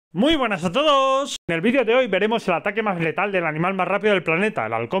Muy buenas a todos. En el vídeo de hoy veremos el ataque más letal del animal más rápido del planeta,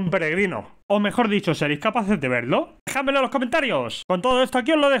 el halcón peregrino. O mejor dicho, ¿seréis capaces de verlo? Dejádmelo en los comentarios. Con todo esto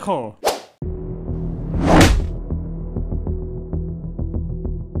aquí os lo dejo.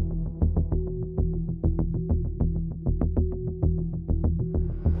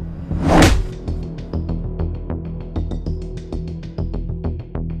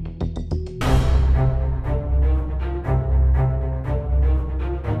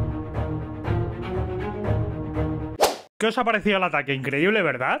 ¿Qué os ha parecido el ataque? Increíble,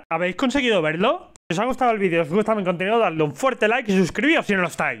 ¿verdad? ¿Habéis conseguido verlo? Si os ha gustado el vídeo, os gusta mi contenido, dadle un fuerte like y suscribíos si no lo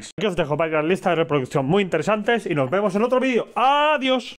estáis. Aquí os dejo varias listas de reproducción muy interesantes y nos vemos en otro vídeo. ¡Adiós!